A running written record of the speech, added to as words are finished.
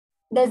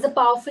There's a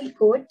powerful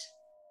quote: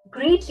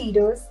 great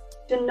leaders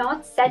do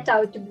not set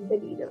out to be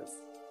the leaders,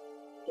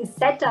 they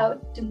set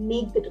out to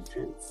make the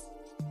difference.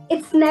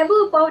 It's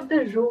never about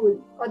the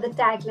role or the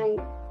tagline,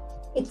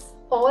 it's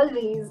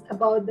always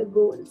about the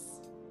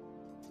goals.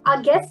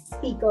 Our guest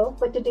speaker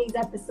for today's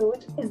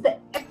episode is the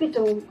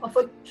epitome of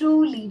a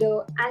true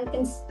leader and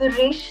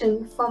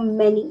inspiration for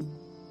many,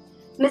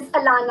 Miss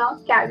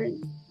Alana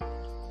Karen.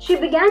 She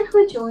began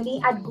her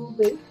journey at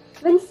Google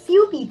when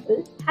few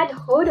people had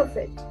heard of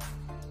it,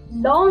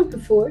 long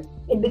before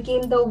it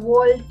became the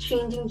world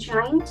changing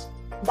giant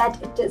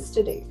that it is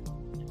today.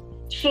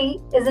 She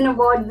is an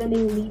award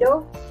winning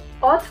leader,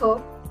 author,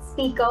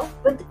 speaker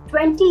with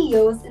 20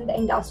 years in the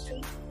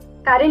industry,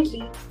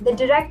 currently the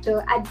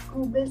director at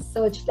Google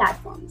Search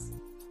Platforms.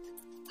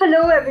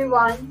 Hello,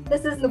 everyone.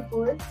 This is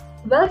Nupur.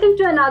 Welcome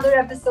to another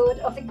episode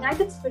of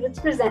Ignited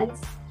Spirits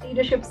Presents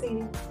Leadership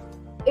Series.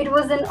 It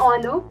was an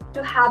honor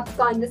to have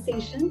the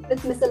conversation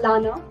with Miss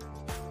Alana,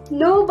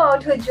 know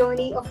about her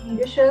journey of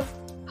leadership,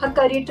 her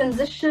career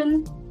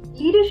transition,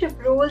 leadership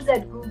roles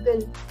at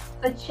Google,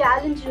 her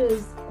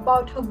challenges,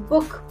 about her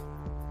book,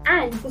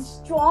 and the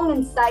strong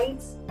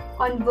insights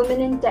on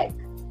women in tech,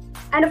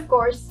 and of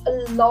course, a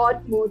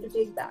lot more to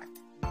take back.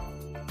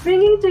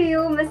 Bringing to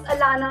you Miss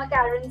Alana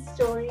Karen's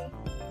story,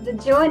 The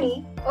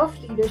Journey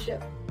of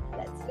Leadership.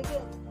 Let's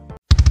begin.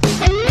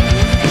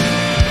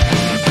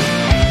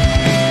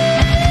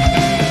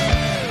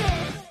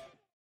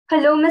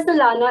 Hello, Miss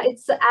Alana.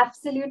 It's an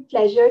absolute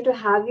pleasure to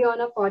have you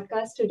on our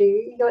podcast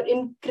today. Your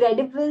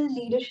incredible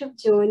leadership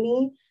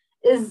journey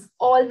is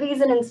always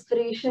an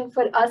inspiration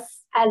for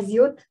us as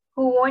youth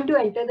who want to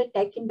enter the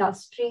tech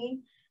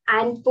industry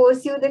and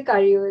pursue their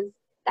careers.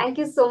 Thank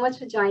you so much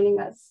for joining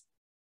us.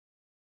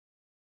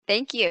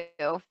 Thank you.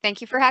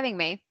 Thank you for having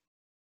me.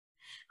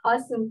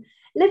 Awesome.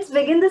 Let's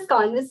begin this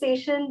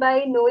conversation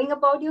by knowing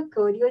about your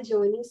career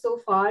journey so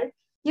far.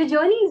 Your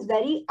journey is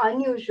very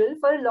unusual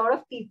for a lot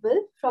of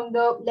people and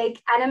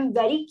I'm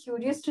very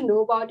curious to know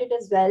about it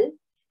as well.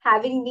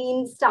 Having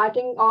been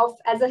starting off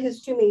as a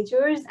history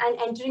majors and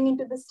entering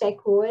into the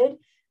tech world,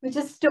 which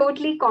is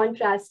totally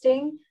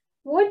contrasting.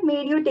 What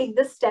made you take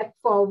this step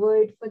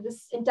forward for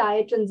this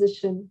entire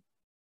transition?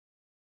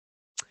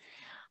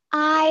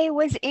 I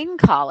was in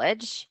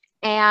college,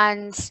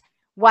 and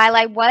while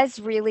I was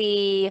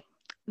really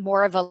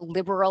more of a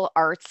liberal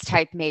arts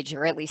type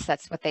major, at least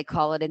that's what they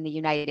call it in the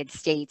United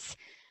States,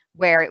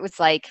 where it was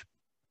like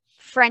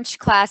French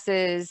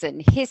classes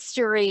and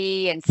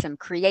history and some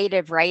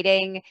creative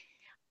writing,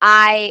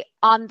 I,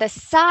 on the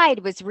side,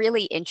 was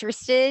really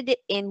interested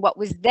in what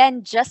was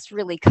then just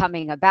really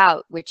coming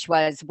about, which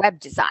was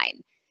web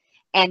design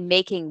and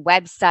making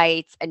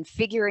websites and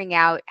figuring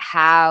out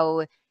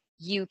how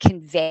you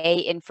convey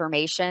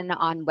information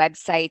on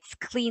websites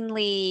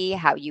cleanly,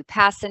 how you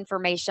pass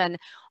information,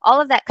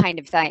 all of that kind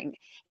of thing.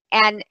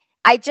 And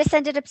I just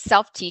ended up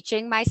self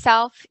teaching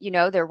myself.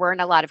 There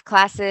weren't a lot of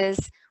classes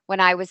when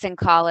I was in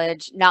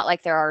college, not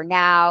like there are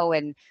now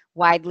and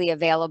widely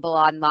available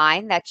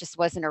online. That just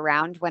wasn't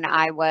around when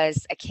I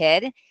was a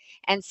kid.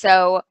 And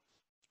so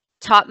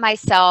taught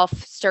myself,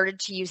 started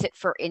to use it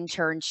for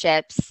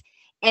internships,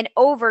 and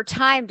over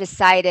time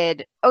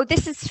decided, oh,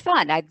 this is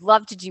fun. I'd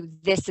love to do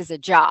this as a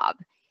job.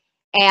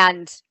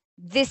 And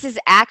this is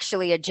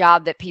actually a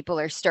job that people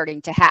are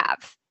starting to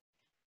have,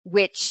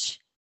 which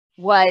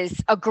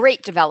was a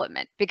great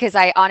development because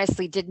I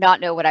honestly did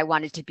not know what I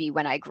wanted to be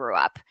when I grew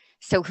up.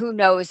 So who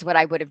knows what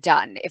I would have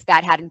done if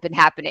that hadn't been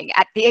happening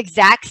at the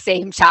exact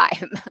same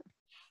time.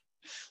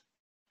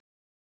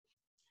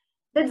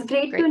 That's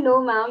great Great. to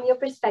know, ma'am, your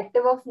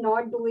perspective of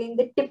not doing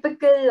the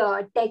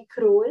typical tech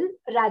role,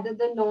 rather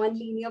the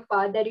non-linear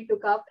path that you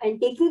took up, and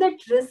taking that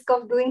risk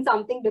of doing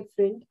something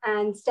different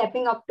and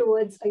stepping up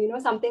towards,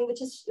 something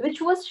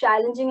which was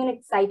challenging and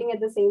exciting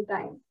at the same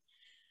time.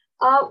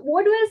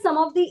 What were some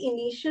of the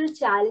initial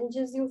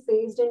challenges you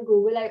faced in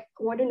Google? I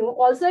want to know.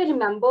 Also, I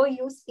remember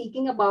you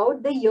speaking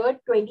about the year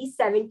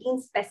 2017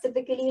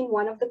 specifically in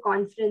one of the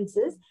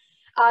conferences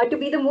to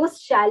be the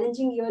most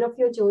challenging year of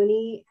your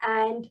journey.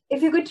 And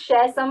if you could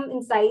share some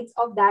insights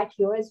of that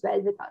year as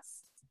well with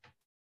us.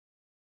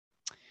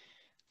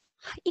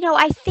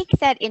 I think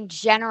that in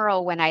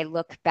general, when I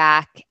look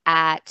back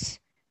at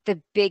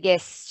the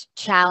biggest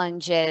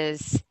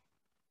challenges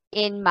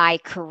in my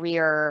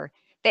career,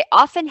 they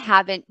often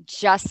haven't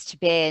just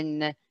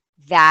been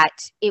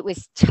that it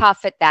was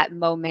tough at that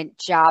moment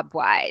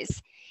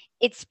job-wise.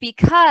 It's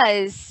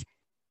because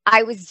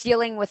I was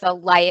dealing with a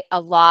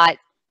lot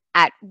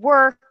at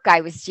work.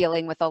 I was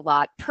dealing with a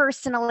lot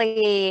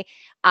personally.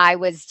 I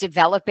was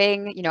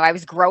developing, I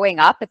was growing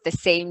up at the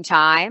same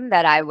time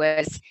that I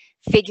was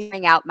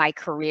figuring out my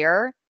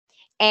career.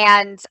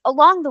 And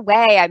along the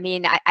way,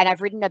 and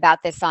I've written about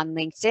this on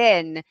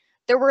LinkedIn,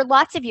 there were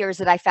lots of years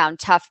that I found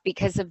tough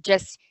because of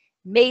just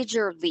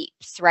major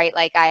leaps, right?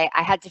 Like I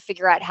had to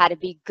figure out how to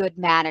be a good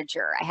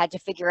manager. I had to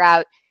figure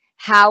out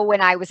how, when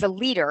I was a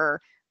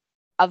leader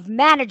of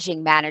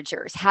managing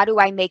managers, how do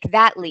I make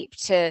that leap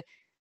to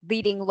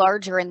leading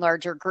larger and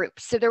larger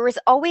groups? So there was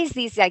always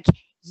these like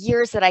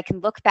years that I can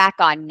look back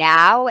on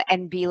now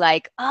and be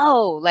like,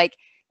 oh, like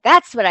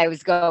that's what I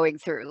was going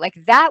through. Like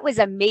that was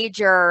a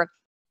major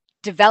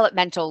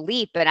developmental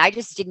leap and I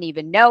just didn't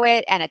even know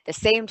it. And at the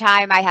same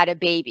time, I had a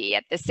baby.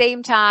 At the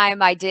same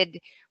time, I did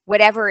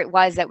whatever it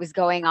was that was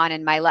going on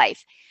in my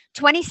life.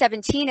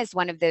 2017 is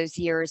one of those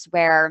years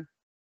where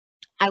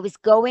I was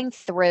going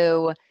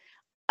through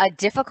a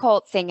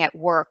difficult thing at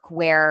work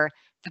where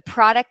the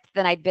product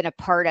that I'd been a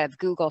part of,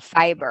 Google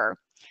Fiber,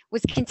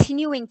 was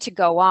continuing to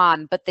go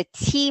on, but the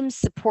team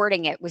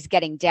supporting it was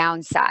getting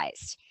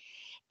downsized.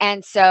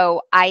 And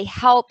so I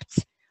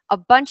helped a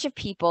bunch of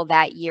people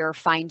that year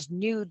find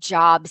new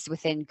jobs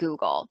within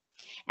Google.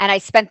 And I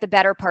spent the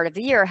better part of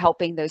the year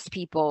helping those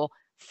people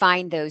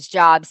find those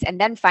jobs and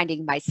then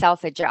finding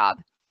myself a job.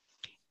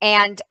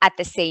 And at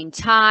the same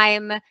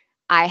time,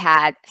 I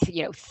had,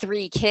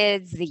 3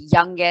 kids. The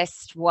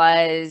youngest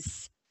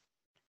was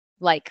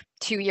like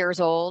 2 years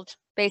old,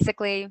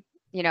 basically,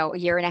 a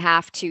year and a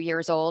half, 2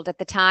 years old at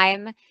the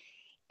time.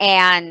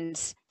 And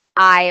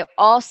I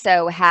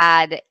also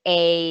had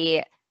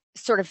a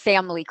sort of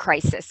family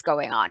crisis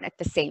going on at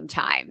the same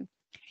time.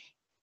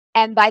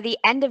 And by the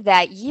end of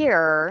that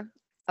year,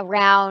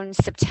 around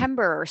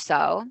September or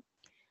so,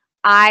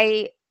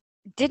 I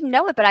didn't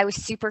know it, but I was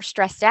super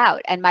stressed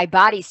out and my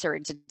body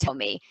started to tell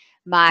me.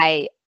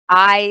 My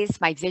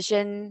eyes, my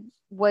vision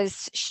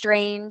was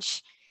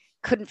strange,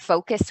 couldn't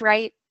focus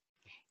right,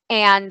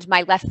 and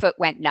my left foot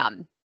went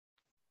numb.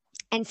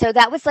 And so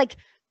that was like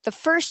the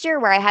first year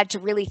where I had to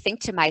really think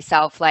to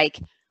myself, like,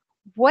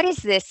 what is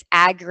this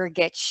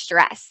aggregate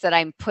stress that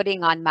I'm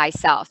putting on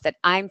myself, that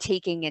I'm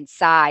taking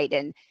inside,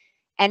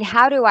 and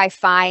how do I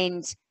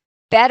find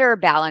better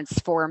balance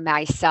for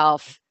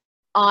myself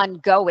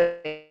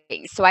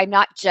ongoing, so I'm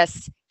not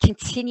just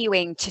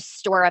continuing to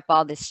store up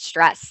all this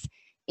stress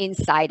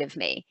inside of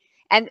me.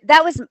 And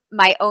that was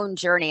my own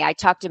journey. I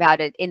talked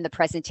about it in the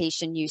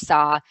presentation you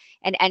saw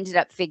and ended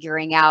up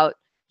figuring out,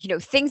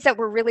 things that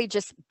were really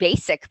just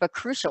basic but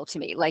crucial to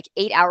me, like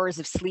 8 hours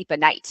of sleep a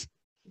night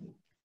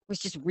was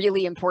just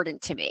really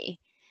important to me.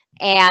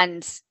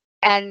 And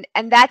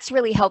that's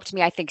really helped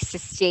me, I think,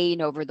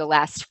 sustain over the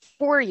last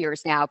 4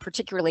 years now,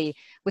 particularly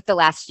with the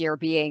last year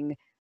being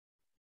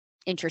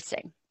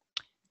interesting.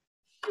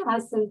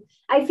 Awesome.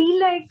 I feel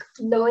like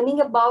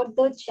learning about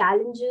the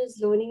challenges,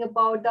 learning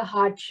about the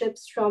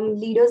hardships from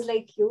leaders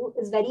like you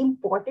is very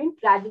important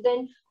rather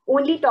than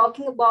only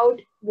talking about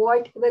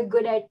what we're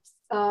good at,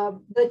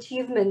 the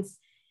achievements.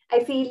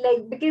 I feel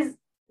like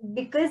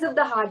because of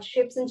the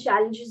hardships and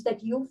challenges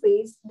that you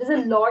face,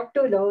 there's a lot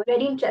to learn.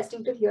 Very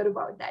interesting to hear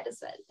about that as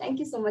well. Thank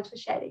you so much for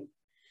sharing.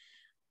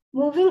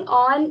 Moving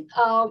on,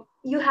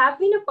 you have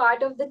been a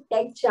part of the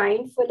tech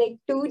giant for like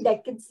 2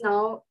 decades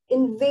now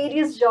in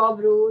various job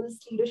roles,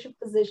 leadership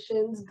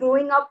positions,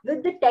 growing up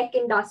with the tech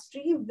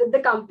industry, with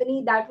the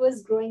company that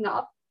was growing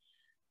up.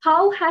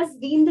 How has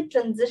been the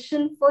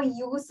transition for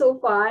you so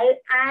far?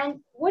 And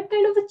what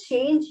kind of a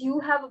change you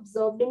have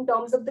observed in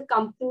terms of the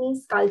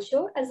company's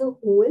culture as a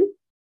whole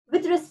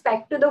with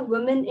respect to the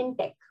women in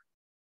tech?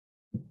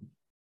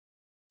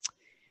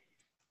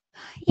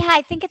 Yeah,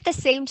 I think at the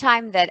same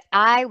time that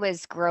I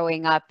was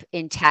growing up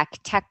in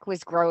tech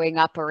was growing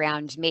up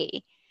around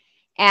me.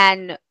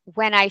 And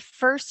when I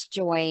first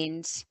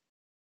joined,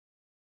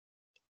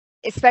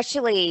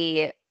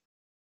 especially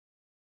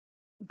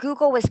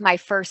Google was my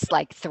first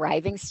like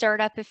thriving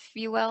startup, if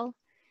you will.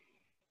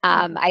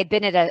 I'd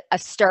been at a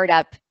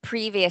startup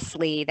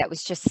previously that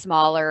was just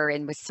smaller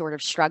and was sort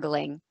of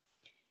struggling.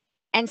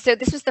 And so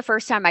this was the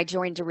first time I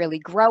joined a really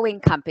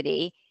growing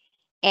company.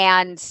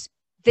 And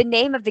the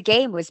name of the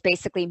game was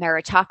basically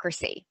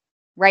meritocracy,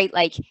 right?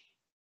 Like,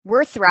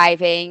 we're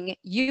thriving,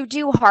 you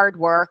do hard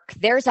work,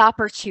 there's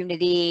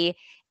opportunity,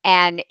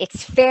 and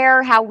it's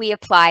fair how we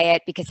apply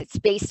it because it's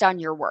based on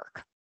your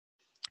work,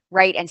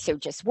 right? And so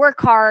just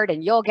work hard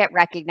and you'll get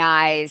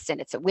recognized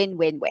and it's a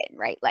win-win-win,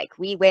 right? Like,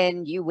 we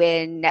win, you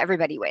win,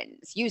 everybody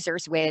wins,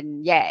 users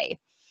win, yay.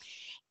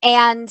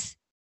 And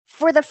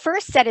for the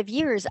first set of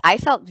years, I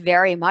felt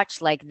very much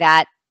like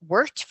that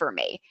worked for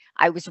me.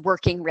 I was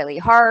working really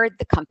hard.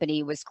 The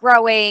company was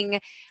growing.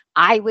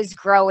 I was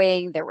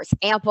growing. There was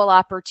ample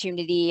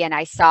opportunity. And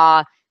I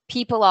saw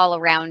people all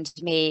around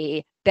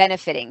me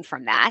benefiting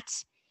from that.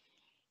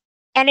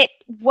 And it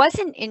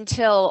wasn't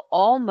until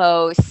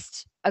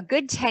almost a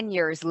good 10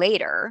 years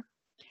later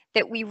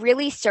that we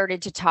really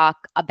started to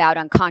talk about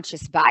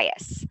unconscious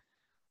bias.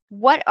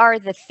 What are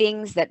the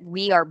things that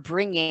we are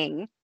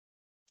bringing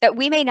that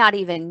we may not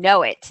even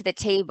know it to the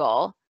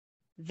table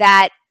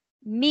that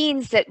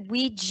means that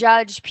we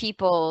judge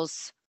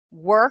people's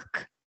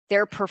work,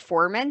 their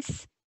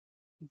performance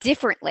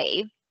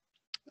differently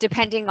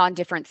depending on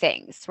different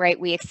things, right?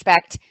 We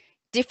expect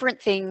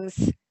different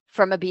things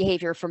from a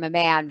behavior from a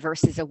man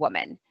versus a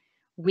woman.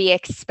 We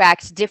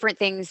expect different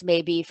things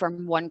maybe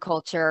from one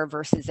culture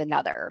versus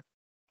another.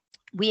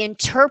 We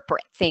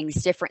interpret things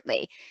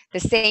differently. The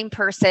same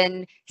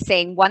person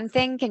saying one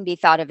thing can be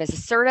thought of as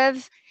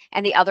assertive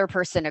and the other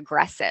person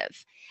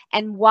aggressive.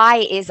 And why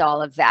is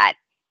all of that?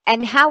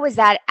 And how is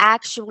that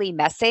actually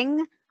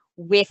messing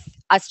with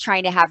us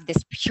trying to have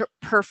this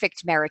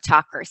perfect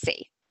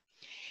meritocracy.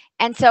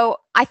 And so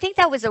I think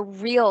that was a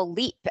real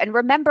leap. And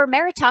remember,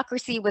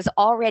 meritocracy was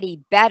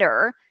already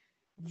better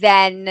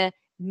than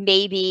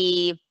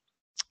maybe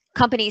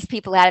companies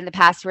people had in the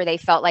past where they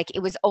felt like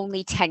it was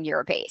only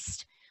tenure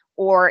based,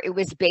 or it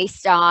was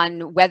based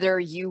on whether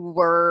you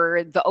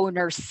were the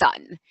owner's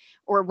son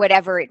or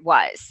whatever it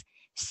was.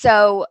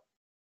 So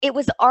it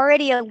was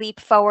already a leap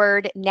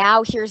forward.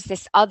 Now here's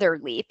this other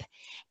leap.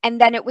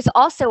 And then it was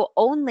also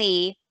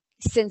only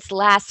since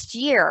last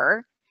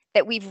year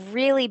that we've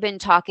really been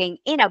talking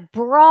in a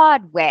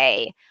broad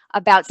way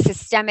about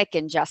systemic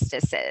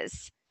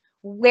injustices.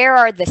 Where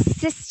are the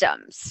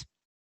systems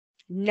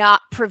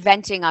not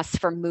preventing us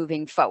from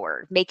moving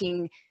forward,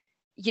 making,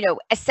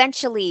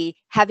 essentially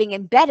having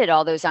embedded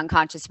all those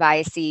unconscious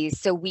biases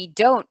so we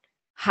don't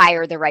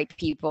hire the right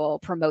people,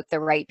 promote the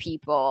right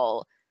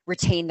people,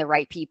 retain the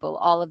right people,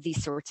 all of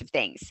these sorts of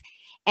things.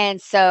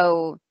 And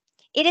so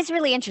it is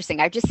really interesting.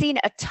 I've just seen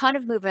a ton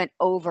of movement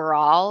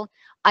overall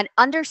on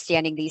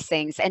understanding these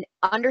things and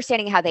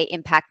understanding how they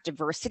impact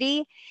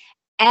diversity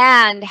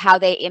and how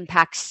they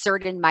impact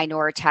certain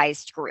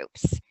minoritized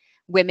groups,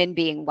 women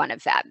being one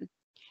of them.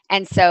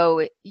 And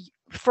so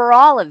for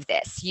all of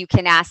this, you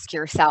can ask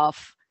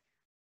yourself,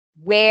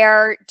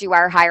 where do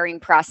our hiring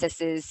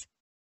processes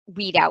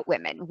weed out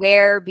women?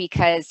 Where,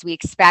 because we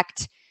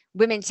expect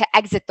women to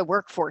exit the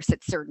workforce at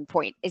a certain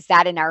point, is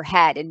that in our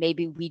head? And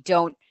maybe we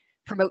don't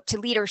promote to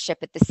leadership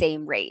at the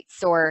same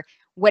rates or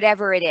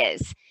whatever it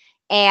is.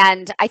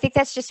 And I think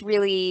that's just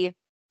really,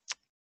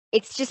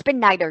 it's just been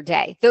night or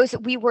day.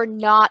 We were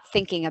not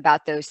thinking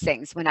about those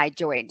things when I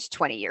joined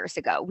 20 years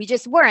ago. We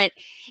just weren't.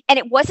 And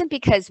it wasn't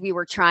because we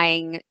were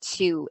trying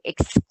to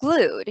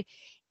exclude.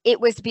 It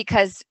was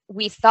because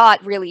we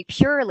thought really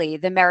purely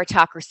the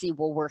meritocracy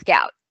will work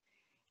out.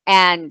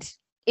 And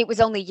it was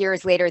only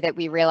years later that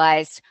we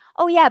realized,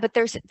 oh yeah, but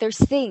there's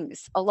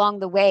things along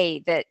the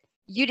way that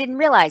you didn't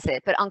realize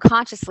it, but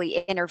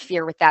unconsciously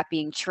interfere with that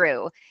being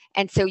true.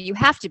 And so you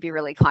have to be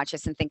really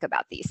conscious and think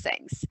about these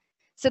things.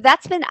 So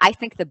that's been, I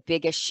think, the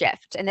biggest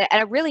shift and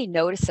a really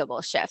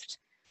noticeable shift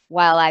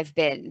while I've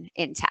been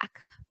in tech.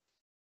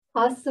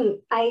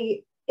 Awesome.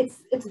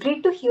 It's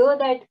great to hear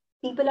that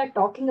people are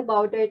talking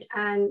about it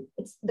and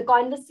the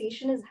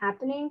conversation is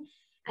happening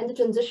and the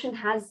transition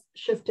has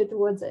shifted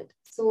towards it.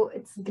 So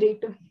it's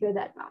great to hear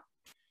that now.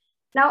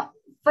 Now,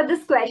 for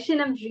this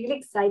question, I'm really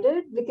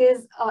excited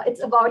because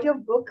it's about your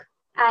book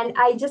and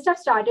I just have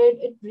started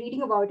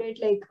reading about it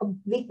like a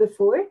week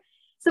before.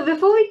 So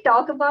before we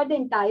talk about the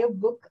entire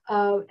book,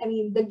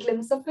 the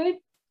glimpse of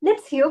it,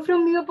 let's hear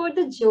from you about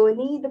the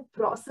journey, the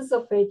process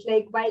of it,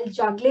 like while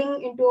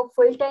juggling into a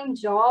full-time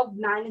job,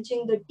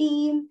 managing the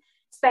team,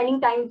 spending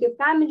time with your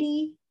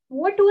family.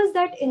 What was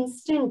that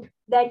instant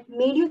that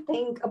made you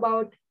think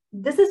about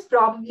this is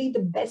probably the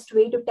best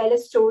way to tell a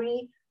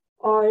story,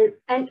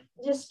 and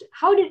just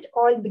how did it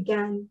all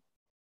began?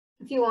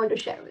 If you want to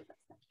share with us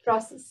that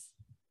process.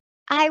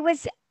 I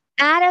was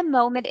at a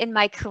moment in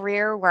my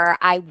career where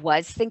I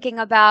was thinking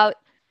about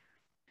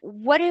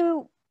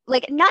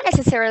not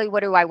necessarily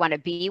what do I want to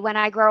be when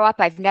I grow up?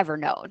 I've never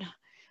known.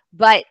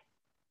 But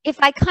if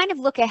I kind of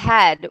look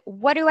ahead,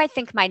 what do I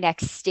think my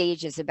next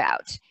stage is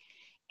about?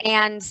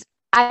 And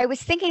I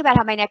was thinking about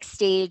how my next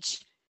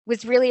stage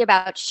was really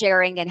about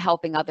sharing and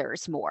helping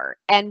others more.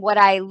 And what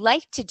I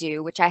like to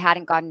do, which I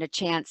hadn't gotten a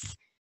chance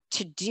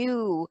to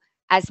do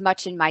as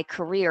much in my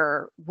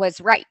career,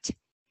 was write.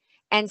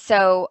 And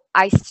so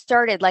I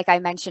started, like I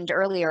mentioned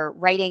earlier,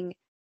 writing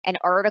an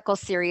article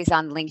series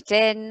on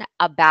LinkedIn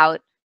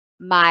about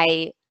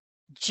my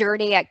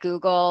journey at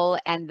Google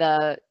and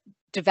the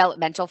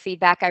developmental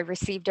feedback I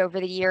received over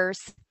the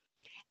years.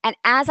 And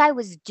as I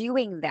was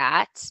doing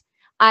that,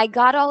 I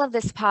got all of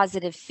this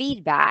positive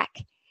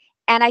feedback.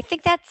 And I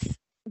think that's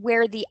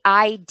where the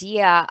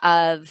idea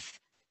of,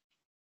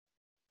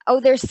 oh,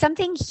 there's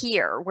something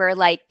here where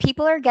like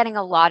people are getting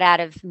a lot out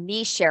of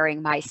me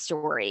sharing my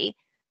story.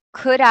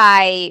 Could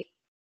I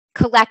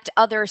collect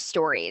other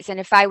stories? And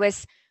if I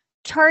was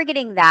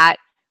targeting that,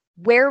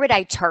 where would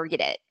I target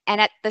it?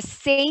 And at the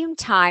same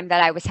time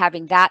that I was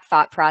having that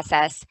thought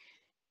process,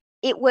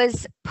 it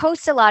was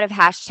post a lot of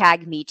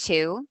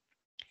 #MeToo.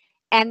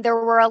 And there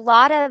were a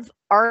lot of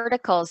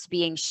articles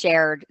being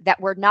shared that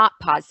were not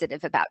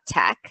positive about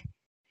tech.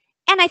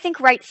 And I think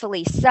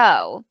rightfully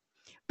so.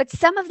 But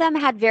some of them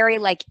had very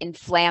like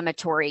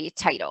inflammatory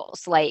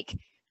titles, like,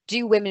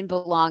 do women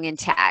belong in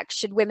tech?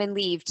 Should women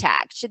leave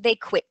tech? Should they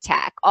quit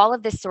tech? All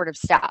of this sort of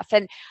stuff.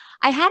 And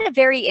I had a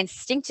very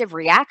instinctive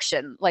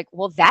reaction, like,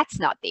 well, that's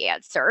not the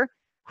answer.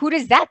 Who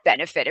does that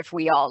benefit if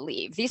we all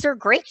leave? These are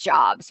great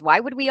jobs.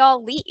 Why would we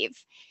all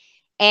leave?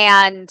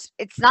 And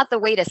it's not the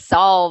way to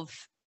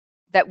solve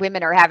that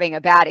women are having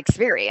a bad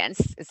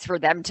experience. It's for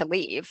them to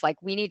leave.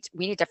 Like we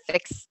need to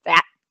fix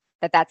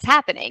that's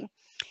happening.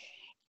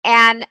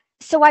 And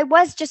so I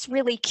was just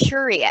really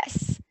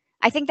curious.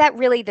 I think that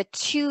really the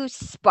two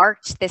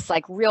sparked this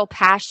like real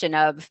passion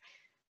of,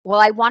 well,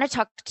 I want to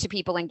talk to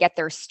people and get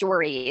their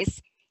stories.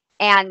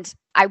 And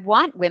I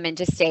want women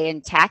to stay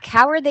in tech.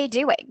 How are they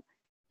doing?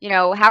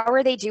 How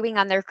are they doing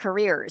on their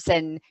careers?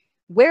 And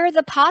where are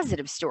the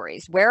positive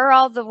stories? Where are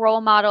all the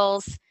role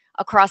models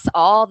across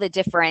all the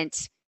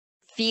different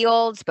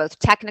fields, both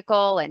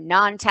technical and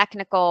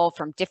non-technical,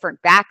 from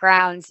different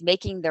backgrounds,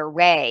 making their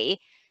way?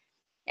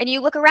 And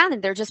you look around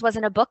and there just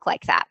wasn't a book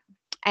like that.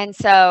 And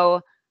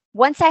so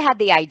once I had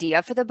the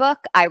idea for the book,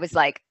 I was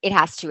like, it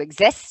has to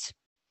exist.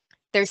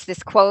 There's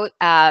this quote,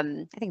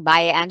 I think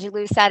Maya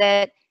Angelou said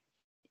it: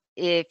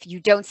 if you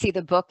don't see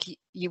the book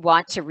you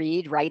want to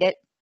read, write it.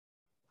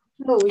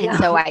 Oh, And yeah.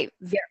 so I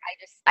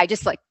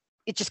just like,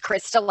 it just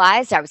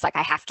crystallized. I was like,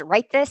 I have to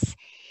write this.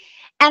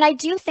 And I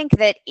do think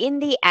that in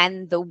the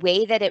end, the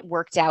way that it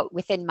worked out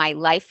within my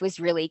life was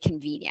really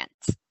convenient.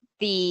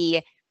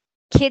 The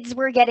kids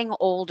were getting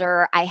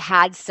older. I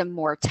had some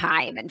more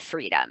time and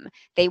freedom.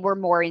 They were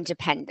more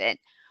independent.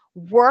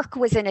 Work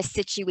was in a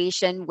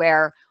situation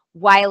where,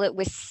 while it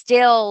was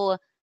still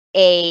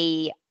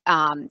a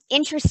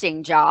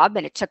interesting job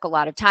and it took a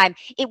lot of time,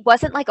 it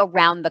wasn't like a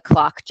round the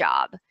clock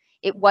job.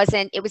 It was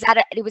at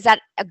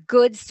a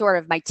good sort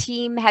of, my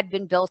team had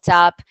been built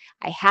up.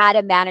 I had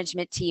a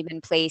management team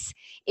in place.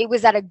 It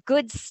was at a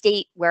good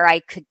state where I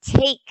could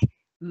take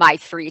my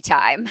free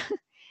time,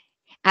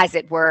 as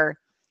it were,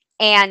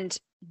 and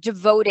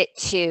devote it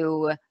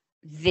to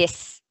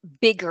this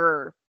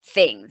bigger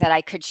thing that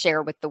I could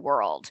share with the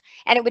world.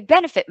 And it would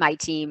benefit my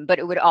team, but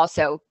it would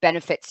also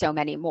benefit so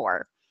many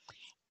more.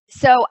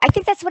 So I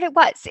think that's what it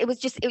was. It was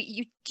just,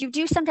 you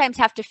do sometimes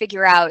have to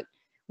figure out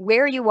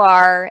where you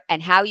are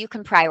and how you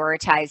can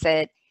prioritize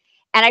it.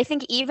 And I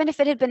think even if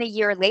it had been a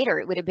year later,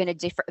 it would have been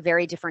a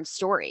very different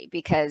story,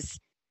 because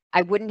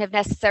I wouldn't have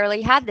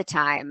necessarily had the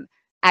time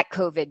at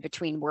COVID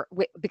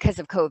because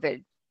of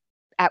COVID,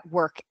 at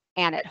work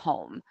and at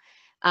home,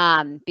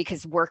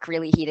 because work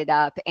really heated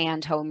up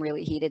and home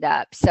really heated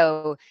up.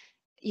 So,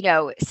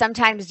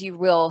 sometimes you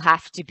will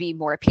have to be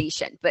more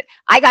patient. But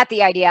I got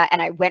the idea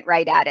and I went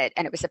right at it,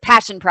 and it was a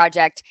passion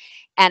project,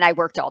 and I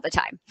worked all the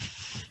time.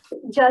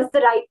 Just the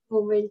right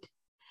moment.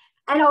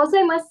 And also,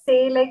 I must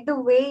say, like, the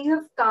way you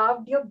have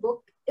carved your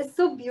book is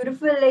so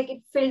beautiful. Like,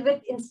 it's filled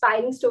with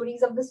inspiring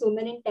stories of this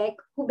women in tech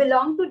who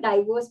belong to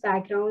diverse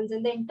backgrounds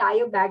and the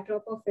entire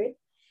backdrop of it.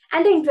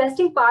 And the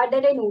interesting part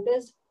that I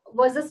noticed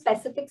was a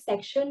specific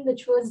section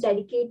which was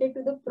dedicated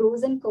to the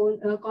pros and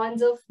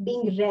cons of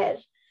being rare.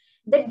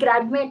 That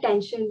grabbed my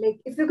attention.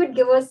 Like, if you could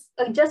give us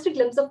just a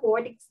glimpse of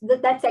what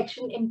that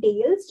section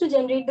entails to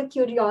generate the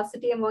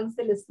curiosity amongst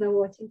the listener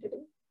watching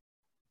today.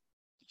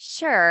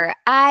 Sure.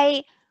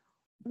 I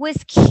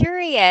was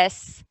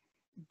curious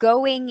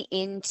going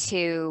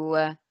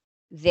into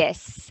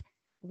this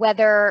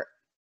whether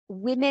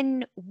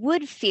women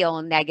would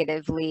feel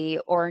negatively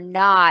or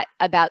not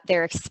about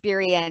their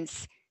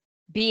experience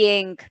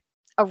being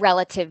a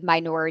relative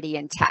minority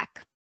in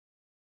tech.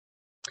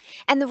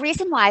 And the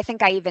reason why I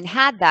think I even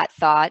had that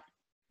thought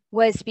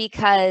was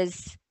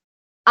because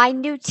I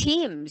knew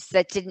teams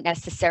that didn't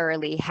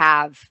necessarily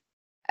have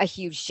a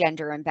huge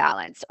gender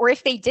imbalance, or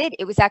if they did,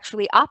 it was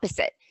actually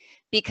opposite.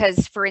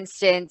 Because, for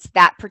instance,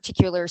 that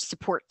particular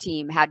support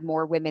team had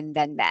more women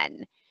than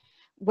men,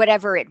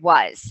 whatever it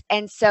was.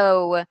 And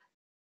so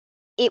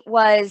it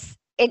was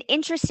an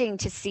interesting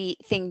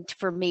thing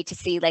for me to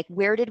see, like,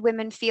 where did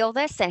women feel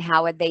this and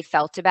how had they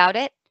felt about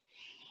it?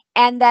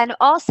 And then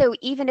also,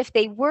 even if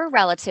they were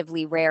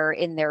relatively rare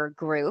in their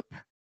group,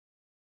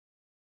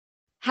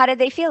 how did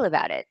they feel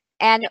about it?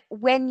 And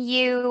when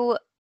you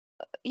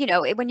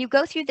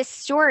go through the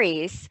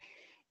stories,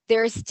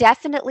 there's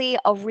definitely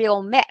a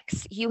real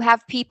mix. You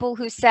have people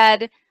who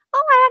said,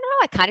 "Oh, I don't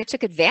know, I kind of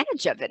took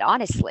advantage of it,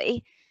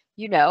 honestly.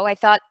 I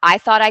thought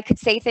I could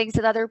say things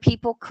that other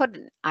people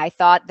couldn't. I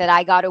thought that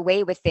I got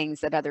away with things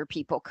that other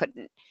people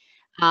couldn't.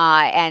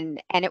 And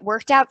it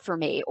worked out for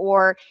me."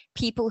 Or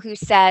people who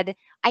said,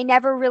 "I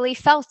never really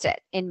felt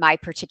it in my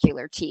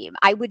particular team.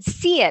 I would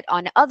see it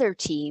on other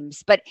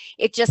teams, but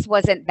it just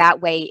wasn't that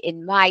way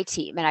in my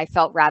team, and I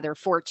felt rather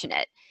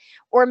fortunate."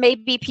 Or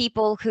maybe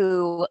people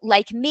who,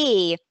 like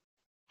me,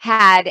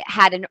 had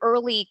an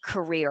early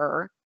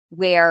career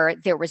where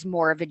there was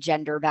more of a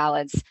gender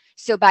balance.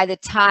 So by the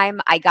time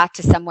I got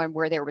to someone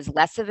where there was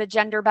less of a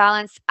gender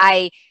balance,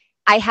 I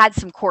had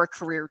some core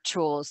career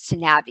tools to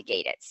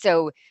navigate it.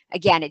 So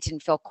again, it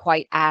didn't feel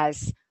quite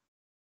as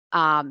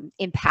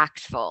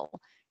impactful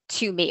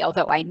to me,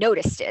 although I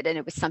noticed it. And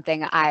it was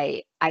something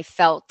I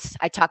felt,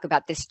 I talk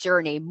about this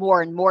journey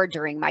more and more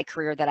during my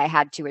career, that I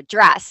had to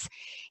address.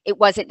 It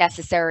wasn't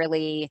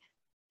necessarily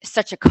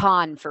such a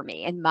con for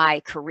me in my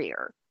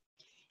career.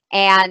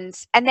 And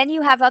then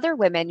you have other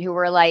women who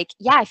were like,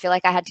 yeah, I feel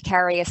like I had to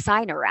carry a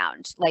sign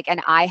around, like,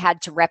 and I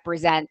had to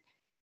represent,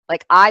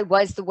 like, I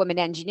was the woman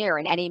engineer,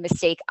 and any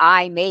mistake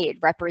I made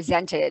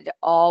represented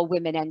all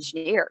women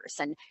engineers.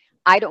 And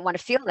I don't want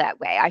to feel that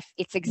way.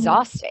 It's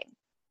exhausting.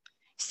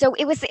 So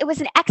it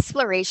was an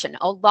exploration.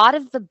 A lot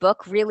of the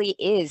book really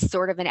is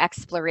sort of an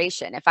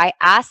exploration. If I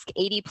ask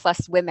 80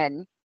 plus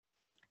women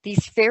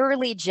these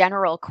fairly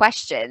general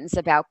questions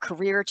about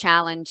career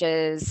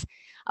challenges,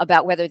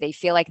 about whether they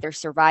feel like they're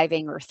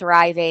surviving or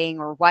thriving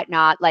or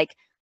whatnot, like,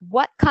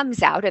 what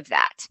comes out of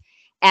that?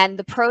 And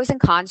the pros and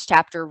cons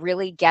chapter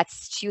really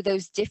gets to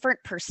those different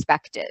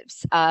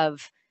perspectives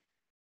of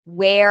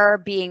where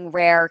being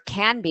rare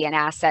can be an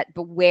asset,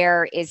 but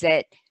where is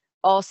it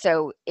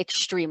also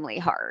extremely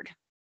hard.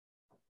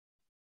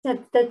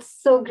 That's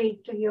so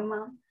great to hear,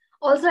 ma'am.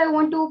 Also, I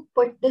want to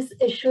put this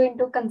issue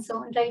into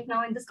concern right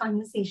now in this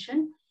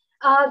conversation.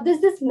 There's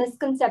this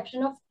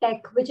misconception of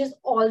tech, which is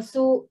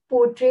also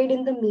portrayed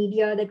in the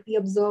media that we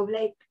observe,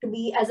 like to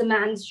be as a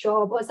man's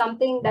job or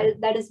something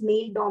that is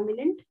male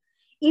dominant,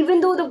 even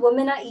though the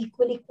women are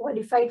equally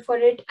qualified for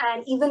it,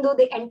 and even though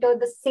they enter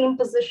the same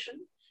position,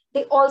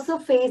 they also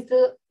face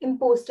the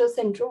imposter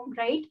syndrome,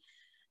 right?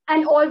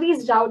 And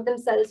always doubt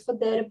themselves for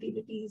their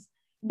abilities.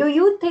 Do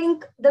you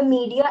think the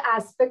media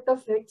aspect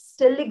of it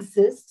still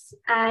exists?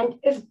 And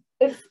if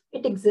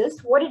it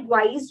exists, what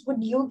advice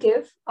would you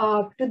give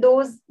to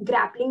those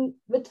grappling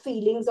with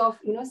feelings of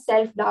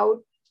self doubt,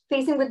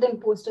 facing with the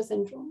imposter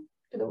syndrome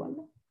to the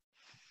woman?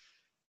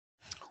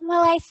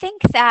 Well, I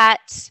think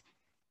that,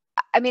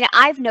 I mean,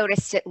 I've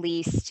noticed at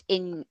least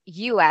in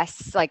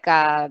US, like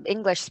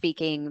English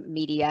speaking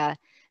media,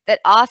 that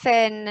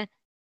often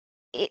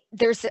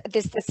there's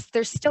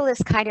still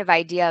this kind of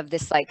idea of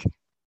this like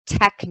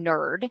tech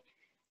nerd,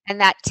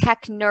 and that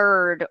tech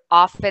nerd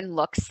often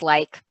looks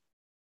like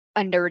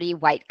a nerdy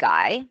white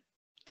guy.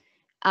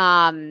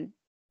 And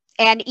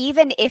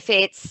even if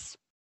it's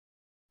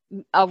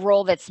a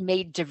role that's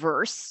made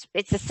diverse,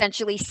 it's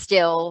essentially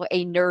still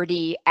a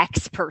nerdy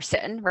X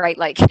person, right?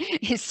 Like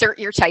insert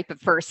your type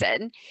of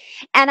person.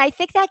 And I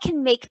think that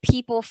can make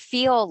people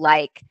feel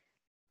like,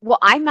 well,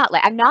 I'm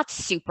not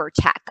super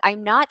tech.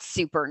 I'm not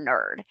super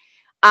nerd.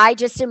 I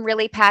just am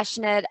really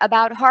passionate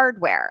about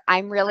hardware.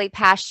 I'm really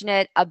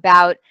passionate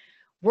about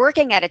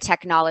working at a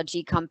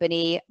technology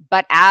company,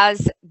 but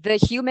as the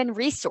human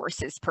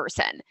resources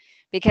person,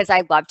 because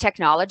I love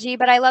technology,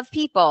 but I love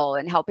people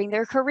and helping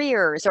their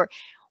careers or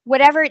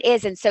whatever it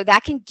is. And so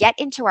that can get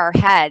into our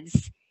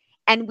heads,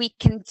 and we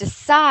can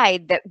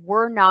decide that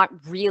we're not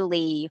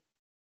really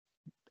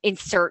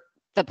insert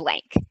the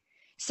blank.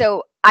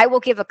 So I will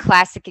give a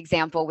classic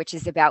example, which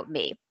is about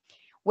me.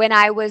 When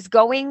I was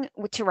going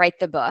to write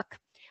the book,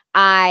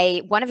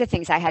 one of the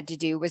things I had to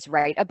do was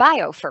write a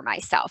bio for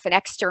myself, an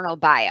external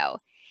bio.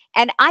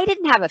 And I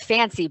didn't have a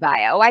fancy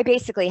bio. I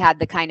basically had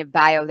the kind of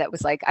bio that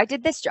was like, I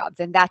did this job,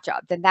 then that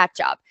job, then that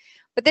job.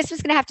 But this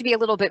was going to have to be a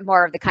little bit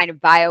more of the kind of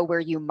bio where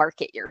you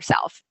market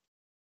yourself.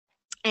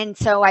 And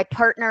so I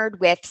partnered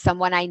with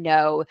someone I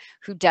know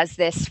who does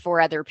this for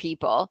other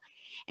people.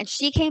 And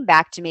she came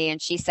back to me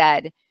and she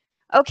said,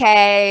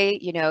 okay,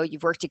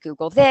 you've worked at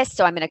Google this.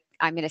 So I'm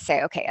going to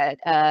say, okay,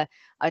 a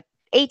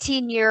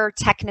 18-year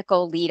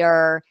technical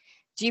leader,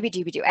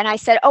 doobie-doobie-doo. And I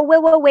said, oh,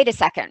 wait a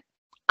second.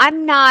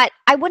 I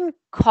wouldn't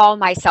call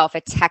myself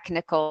a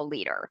technical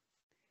leader.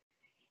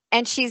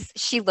 And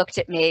she looked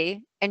at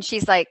me and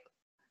she's like,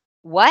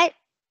 what?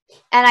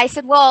 And I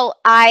said, well,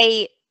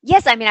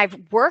 yes, I mean, I've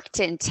worked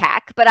in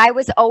tech, but I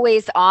was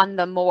always on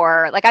the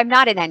more, like, I'm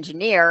not an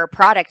engineer,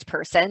 product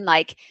person.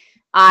 Like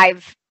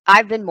I've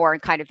been more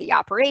in kind of the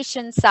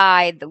operations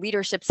side, the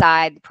leadership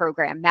side, the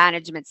program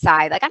management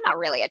side. Like I'm not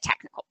really a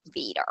technical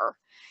leader.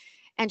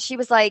 And she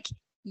was like,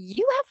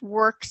 you have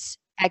worked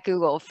at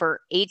Google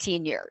for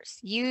 18 years.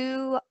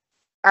 You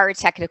are a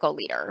technical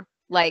leader.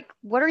 Like,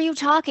 what are you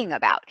talking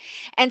about?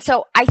 And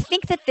so I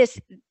think that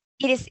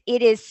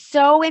it is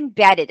so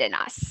embedded in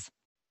us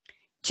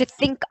to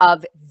think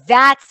of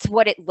that's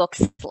what it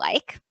looks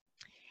like,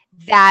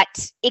 that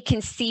it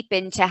can seep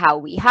into how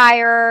we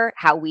hire,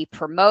 how we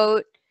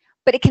promote,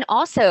 but it can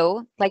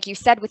also, like you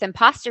said, with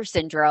imposter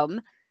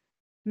syndrome,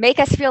 make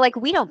us feel like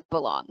we don't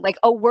belong. Like,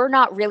 oh, we're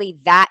not really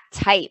that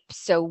type,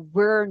 so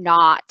we're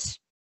not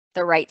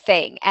the right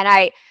thing. And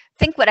I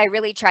think what I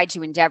really tried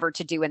to endeavor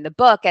to do in the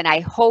book, and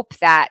I hope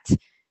that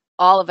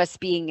all of us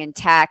being in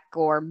tech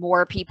or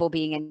more people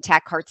being in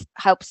tech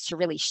helps to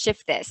really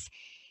shift this,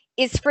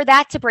 is for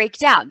that to break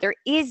down. There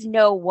is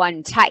no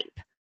one type.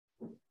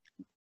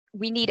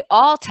 We need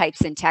all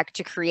types in tech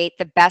to create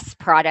the best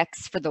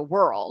products for the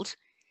world.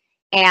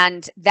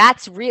 And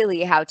that's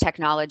really how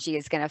technology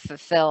is going to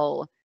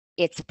fulfill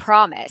its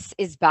promise,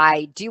 is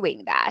by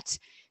doing that.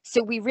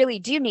 So we really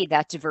do need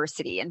that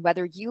diversity. And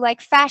whether you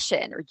like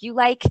fashion or you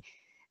like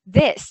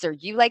this or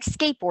you like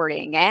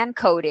skateboarding and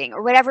coding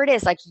or whatever it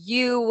is, like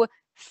you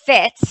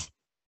fit,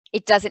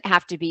 it doesn't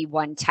have to be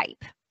one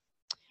type.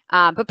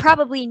 But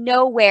probably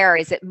nowhere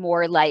is it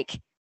more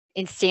like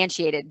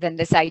instantiated than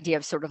this idea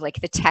of sort of like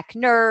the tech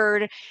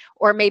nerd,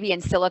 or maybe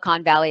in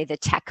Silicon Valley, the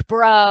tech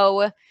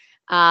bro.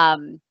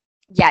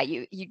 Yeah,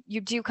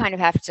 you do kind of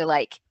have to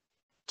like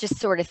just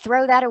sort of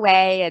throw that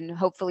away and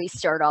hopefully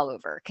start all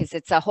over, because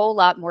it's a whole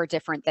lot more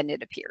different than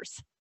it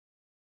appears.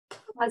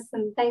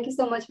 Awesome. Thank you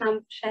so much, ma'am,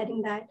 for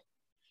sharing that.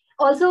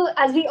 Also,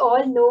 as we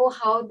all know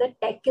how the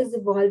tech is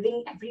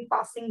evolving every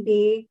passing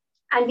day,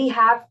 and we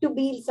have to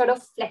be sort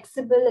of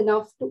flexible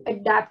enough to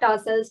adapt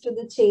ourselves to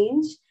the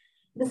change.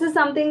 This is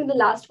something, the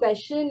last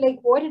question, like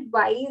what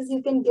advice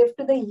you can give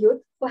to the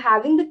youth for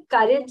having the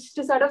courage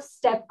to sort of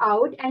step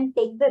out and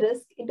take the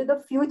risk into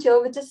the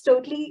future, which is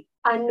totally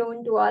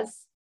unknown to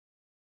us?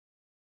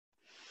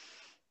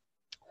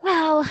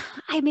 Well,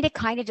 I mean, it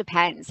kind of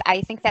depends.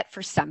 I think that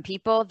for some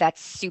people,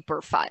 that's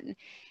super fun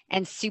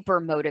and super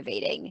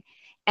motivating.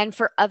 And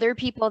for other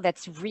people,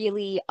 that's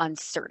really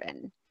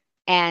uncertain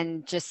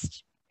and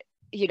just,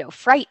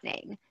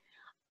 frightening.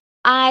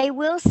 I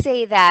will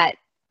say that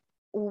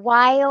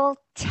while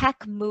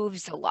tech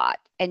moves a lot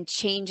and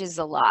changes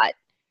a lot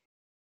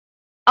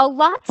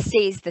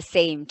stays the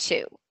same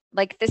too.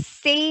 Like the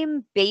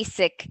same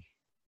basic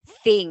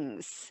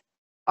things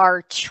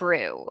are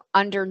true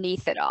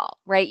underneath it all,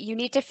 right? You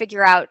need to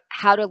figure out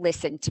how to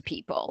listen to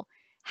people,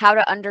 how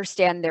to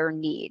understand their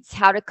needs,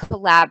 how to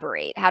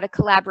collaborate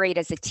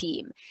as a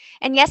team.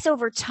 And yes,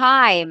 over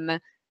time,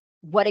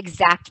 what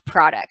exact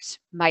product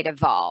might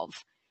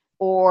evolve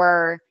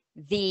or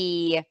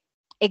the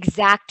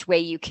exact way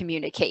you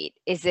communicate.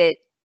 Is it,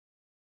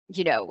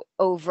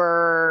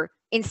 over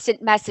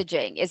instant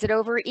messaging? Is it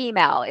over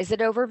email? Is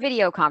it over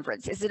video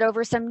conference? Is it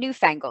over some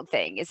newfangled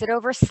thing? Is it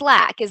over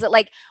Slack? Is it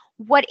like,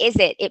 what is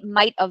it? It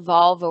might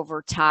evolve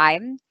over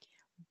time,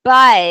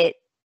 but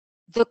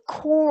the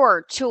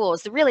core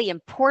tools, the really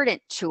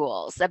important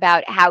tools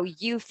about how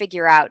you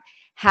figure out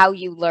how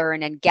you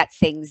learn and get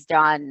things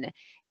done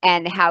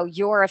and how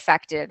you're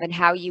effective and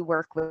how you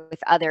work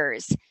with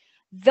others,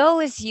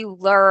 those you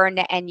learn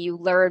and you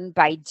learn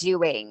by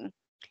doing.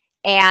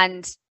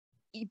 And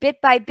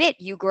bit by bit,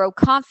 you grow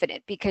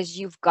confident because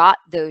you've got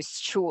those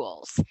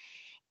tools.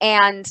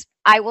 And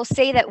I will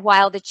say that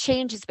while the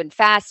change has been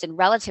fast and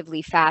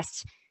relatively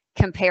fast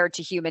compared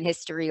to human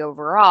history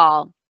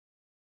overall,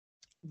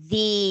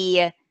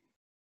 the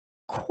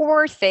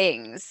core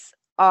things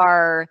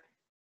are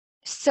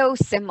so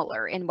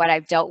similar in what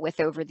I've dealt with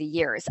over the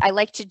years. I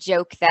like to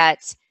joke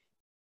that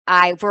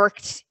I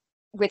worked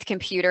with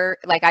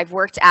I've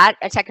worked at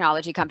a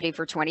technology company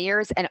for 20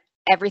 years and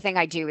everything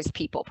I do is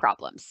people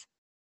problems,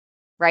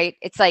 right?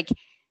 It's like,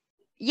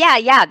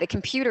 yeah, the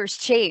computers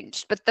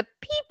changed, but the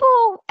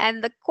people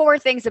and the core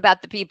things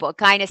about the people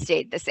kind of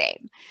stayed the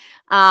same.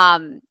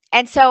 And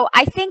so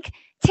I think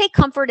take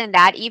comfort in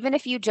that, even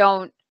if you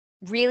don't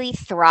really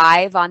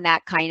thrive on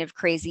that kind of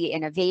crazy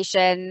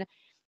innovation.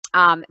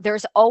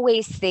 There's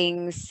always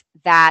things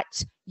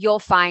that you'll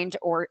find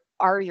or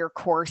are your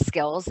core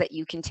skills that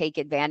you can take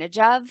advantage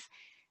of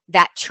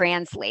that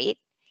translate.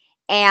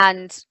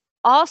 And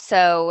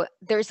also,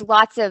 there's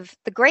the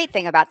great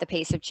thing about the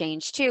pace of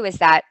change too is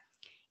that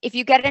if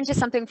you get into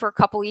something for a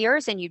couple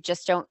years and you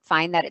just don't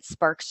find that it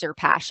sparks your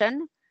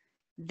passion,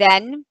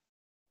 then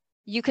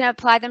you can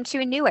apply them to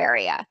a new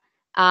area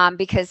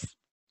because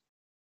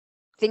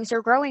things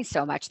are growing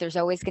so much. There's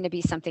always going to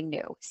be something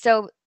new.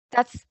 So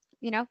that's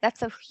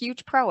a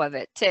huge pro of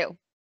it too.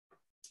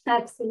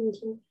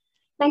 Absolutely.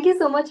 Thank you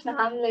so much,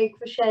 ma'am,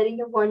 for sharing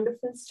your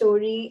wonderful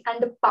story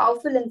and the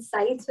powerful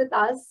insights with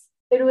us.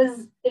 It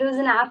was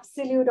an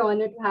absolute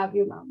honor to have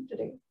you, ma'am,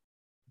 today.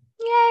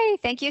 Yay.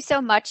 Thank you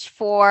so much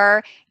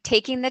for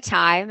taking the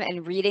time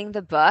and reading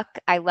the book.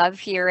 I love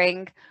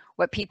hearing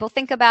what people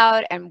think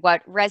about and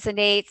what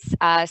resonates.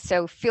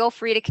 So feel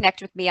free to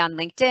connect with me on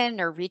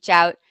LinkedIn or reach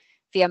out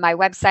via my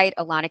website,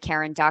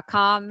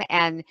 ilanakaren.com.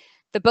 And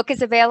the book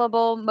is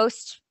available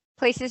most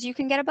places you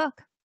can get a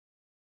book.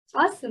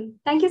 Awesome.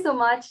 Thank you so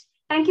much.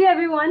 Thank you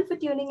everyone for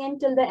tuning in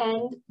till the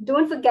end.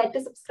 Don't forget to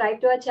subscribe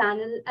to our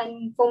channel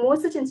and for more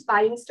such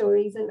inspiring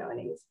stories and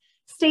learnings.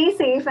 Stay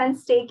safe and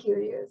stay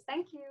curious.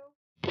 Thank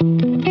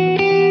you.